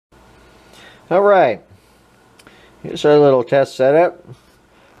Alright, here's our little test setup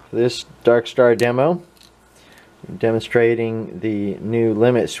for this DarkStar demo. I'm demonstrating the new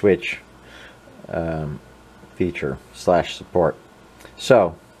limit switch feature / support.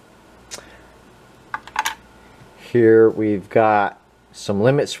 So, here we've got some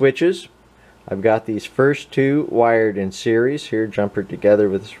limit switches. I've got these first two wired in series here, jumpered together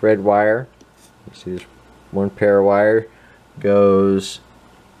with this red wire. You see this one pair of wire goes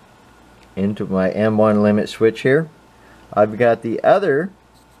into my M1 limit switch here. I've got the other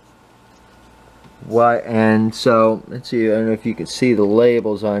and so let's see, I don't know if you can see the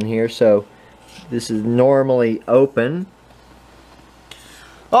labels on here. So this is normally open.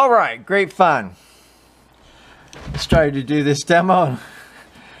 Alright, great fun. I started to do this demo and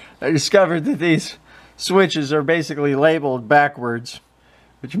I discovered that these switches are basically labeled backwards,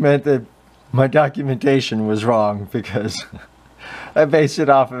 which meant that my documentation was wrong because I based it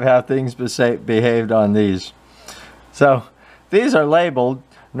off of how things behaved on these. So these are labeled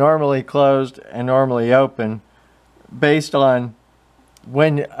normally closed and normally open based on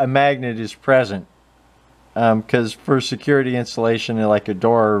when a magnet is present, because for security installation, like a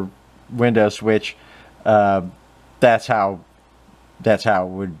door or window switch, that's how it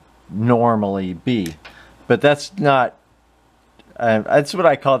would normally be. But that's not, that's what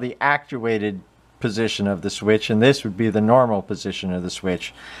I call the actuated position of the switch, and this would be the normal position of the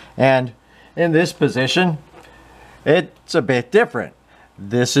switch. And in this position, it's a bit different.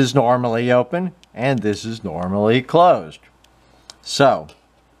 This is normally open and this is normally closed. So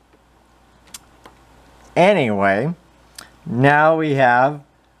anyway, now we have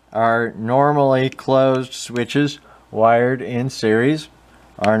our normally closed switches wired in series,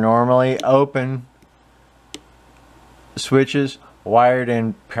 our normally open switches wired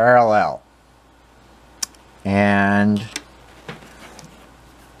in parallel. And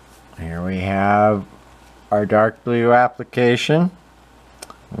here we have our dark blue application.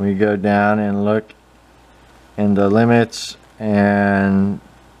 We go down and look in the limits, and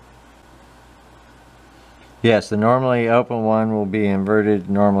yes, the normally open one will be inverted,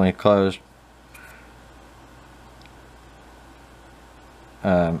 normally closed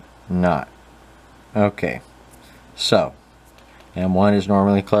not. Okay, so M1 is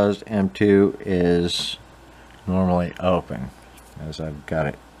normally closed, M2 is normally open, as I've got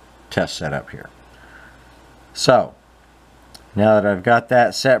it test set up here. So now that I've got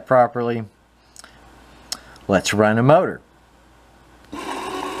that set properly, let's run a motor.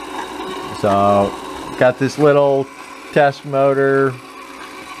 So got this little test motor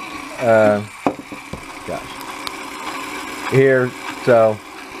here, so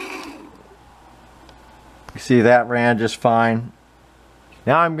you see that ran just fine.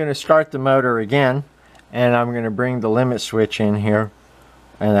 Now I'm going to start the motor again, and I'm going to bring the limit switch in here,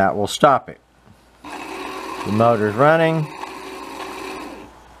 and that will stop it. The motor's running.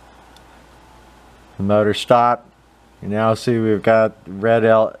 The motor stopped. You now see we've got red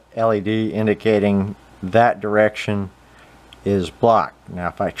LED indicating that direction is blocked. Now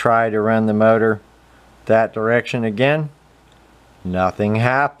if I try to run the motor that direction again, nothing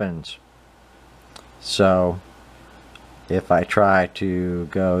happens. So if I try to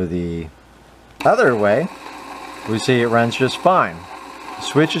go the other way, we see it runs just fine. The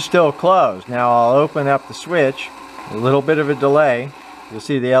switch is still closed. Now I'll open up the switch, a little bit of a delay. You'll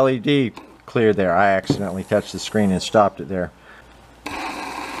see the LED cleared there. I accidentally touched the screen and stopped it there.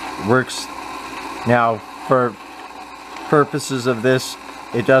 It works. Now for purposes of this,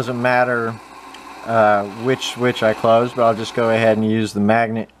 it doesn't matter which switch I close, but I'll just go ahead and use the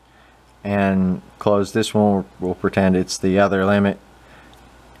magnet and close this one. We'll pretend it's the other limit.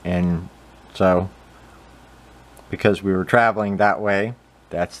 And so because we were traveling that way,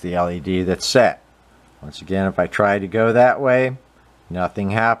 that's the LED that's set. Once again, if I try to go that way,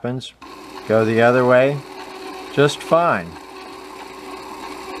 nothing happens. Go the other way, just fine.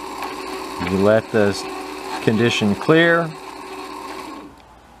 You let the condition clear.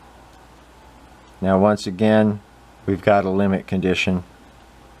 Now once again, we've got a limit condition.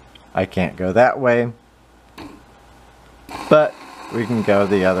 I can't go that way, but we can go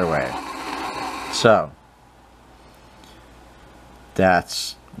the other way. So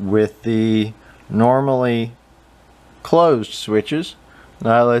that's with the normally closed switches.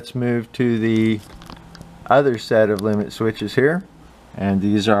 Now let's move to the other set of limit switches here, and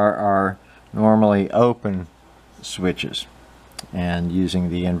these are our normally open switches, and using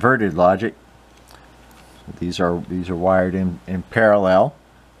the inverted logic, these are wired in parallel.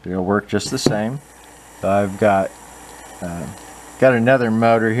 It'll work just the same. So I've got another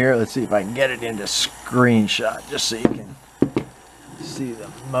motor here. Let's see if I can get it into screenshot just so you can see see the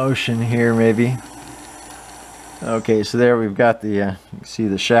motion here maybe. Okay, so there we've got the, you can see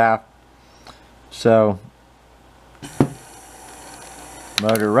the shaft. So,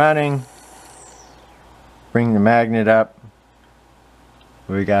 motor running, bring the magnet up,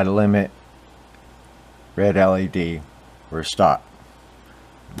 we got a limit, red LED, we're stopped.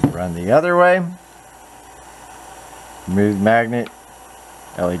 Run the other way, remove the magnet,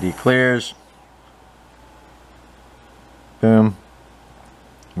 LED clears, boom,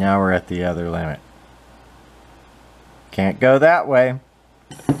 now we're at the other limit. Can't go that way.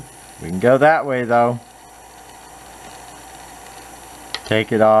 We can go that way though.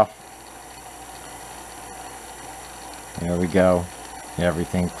 Take it off. There we go.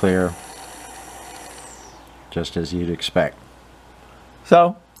 Everything clear. Just as you'd expect.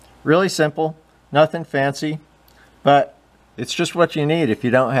 So, really simple. Nothing fancy. But it's just what you need if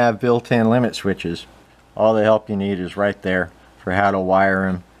you don't have built-in limit switches. All the help you need is right there for how to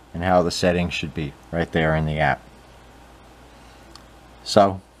wire them and how the settings should be. Right there in the app.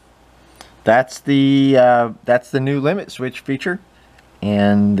 So that's the new limit switch feature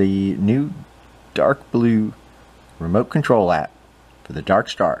and the new dark blue remote control app for the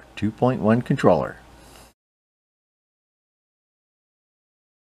DarkStar 2.1 controller.